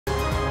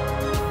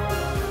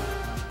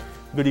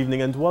Good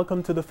evening and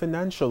welcome to the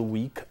Financial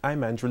Week.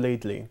 I'm Andrew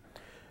Laidley.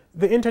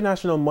 The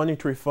International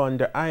Monetary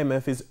Fund, the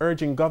IMF, is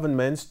urging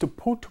governments to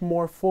put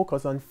more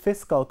focus on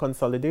fiscal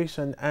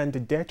consolidation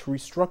and debt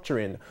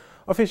restructuring.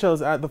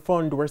 Officials at the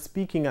fund were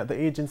speaking at the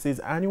agency's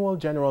annual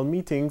general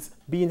meetings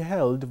being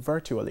held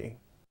virtually.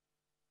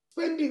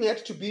 Spending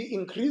had to be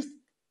increased,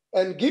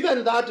 and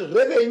given that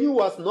revenue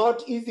was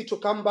not easy to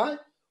come by,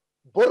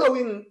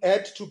 borrowing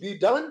had to be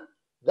done.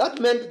 That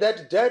meant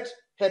that debt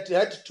had to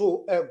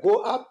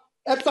go up.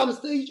 At some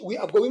stage, we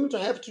are going to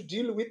have to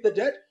deal with the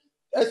debt.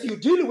 As you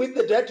deal with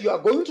the debt, you are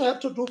going to have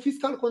to do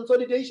fiscal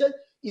consolidation.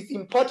 It's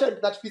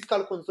important that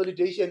fiscal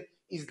consolidation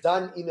is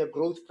done in a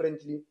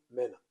growth-friendly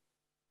manner.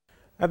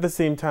 At the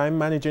same time,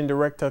 Managing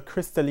Director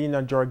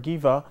Kristalina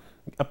Georgieva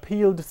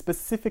appealed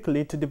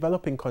specifically to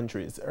developing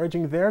countries,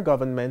 urging their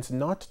governments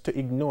not to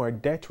ignore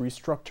debt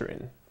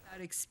restructuring. We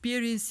are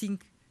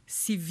experiencing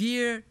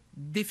severe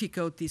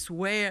difficulties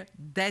where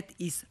debt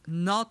is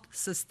not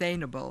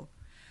sustainable.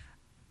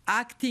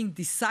 Acting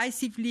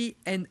decisively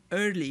and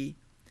early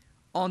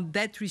on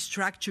debt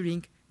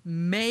restructuring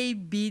may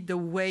be the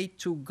way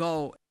to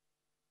go.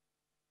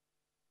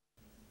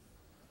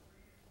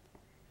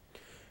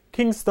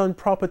 Kingston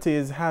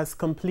Properties has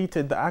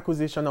completed the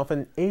acquisition of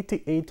an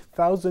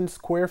 88,000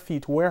 square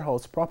feet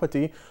warehouse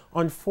property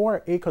on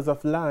 4 acres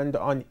of land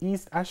on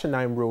East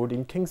Ashenheim Road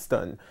in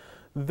Kingston.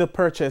 The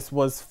purchase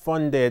was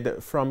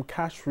funded from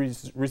cash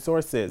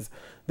resources.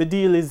 The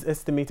deal is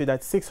estimated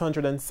at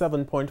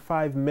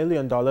 $607.5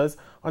 million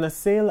on a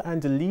sale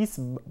and lease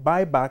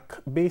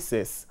buyback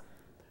basis.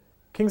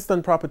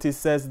 Kingston Properties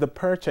says the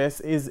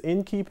purchase is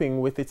in keeping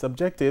with its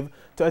objective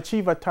to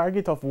achieve a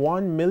target of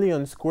 1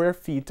 million square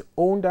feet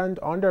owned and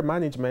under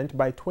management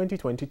by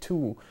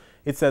 2022.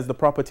 It says the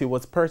property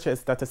was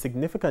purchased at a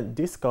significant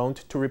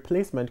discount to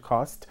replacement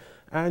cost,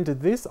 and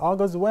this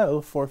augurs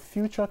well for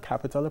future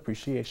capital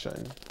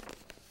appreciation.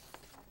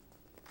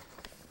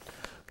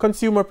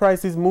 Consumer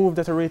prices moved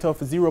at a rate of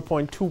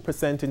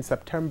 0.2% in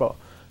September.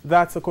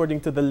 That's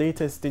according to the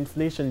latest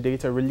inflation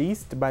data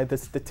released by the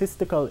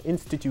Statistical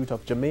Institute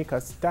of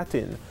Jamaica,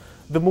 Statin.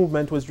 The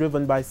movement was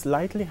driven by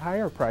slightly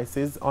higher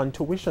prices on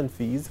tuition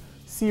fees,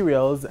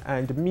 cereals,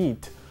 and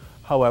meat.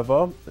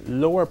 However,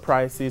 lower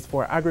prices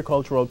for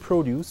agricultural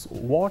produce,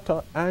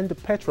 water, and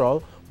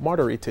petrol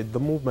moderated the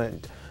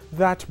movement.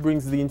 That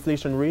brings the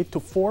inflation rate to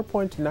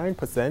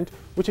 4.9%,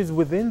 which is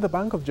within the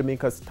Bank of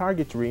Jamaica's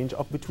target range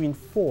of between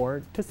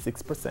 4 to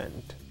 6%.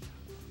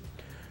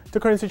 The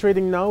currency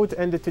trading now, it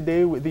ended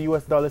today with the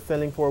US dollar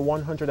selling for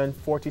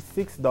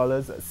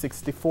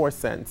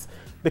 $146.64.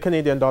 The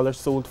Canadian dollar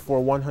sold for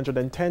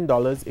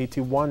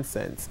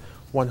 $110.81.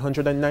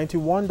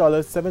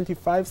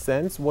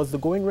 $191.75 was the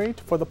going rate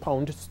for the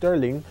pound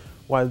sterling,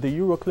 while the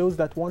euro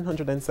closed at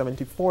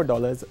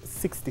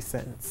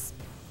 $174.60.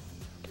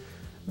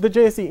 The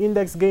JSE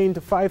index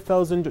gained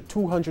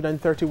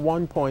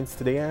 5,231 points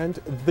today,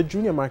 and the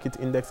junior market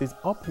index is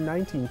up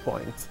 19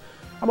 points.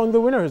 Among the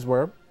winners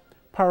were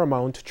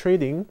Paramount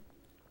Trading,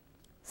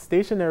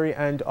 Stationery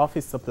and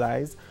Office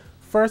Supplies,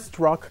 First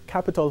Rock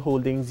Capital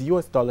Holdings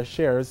US dollar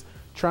shares,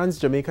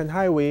 Trans-Jamaican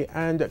Highway,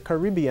 and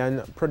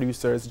Caribbean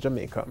Producers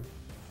Jamaica.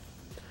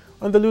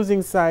 On the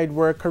losing side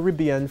were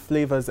Caribbean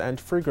Flavors and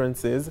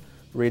Fragrances,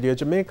 Radio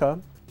Jamaica,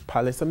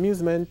 Palace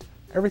Amusement,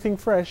 Everything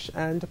Fresh,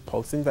 and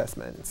Pulse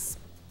Investments.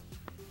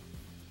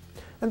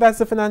 And that's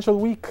the Financial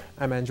Week.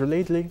 I'm Andrew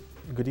Laidley.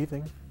 Good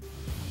evening.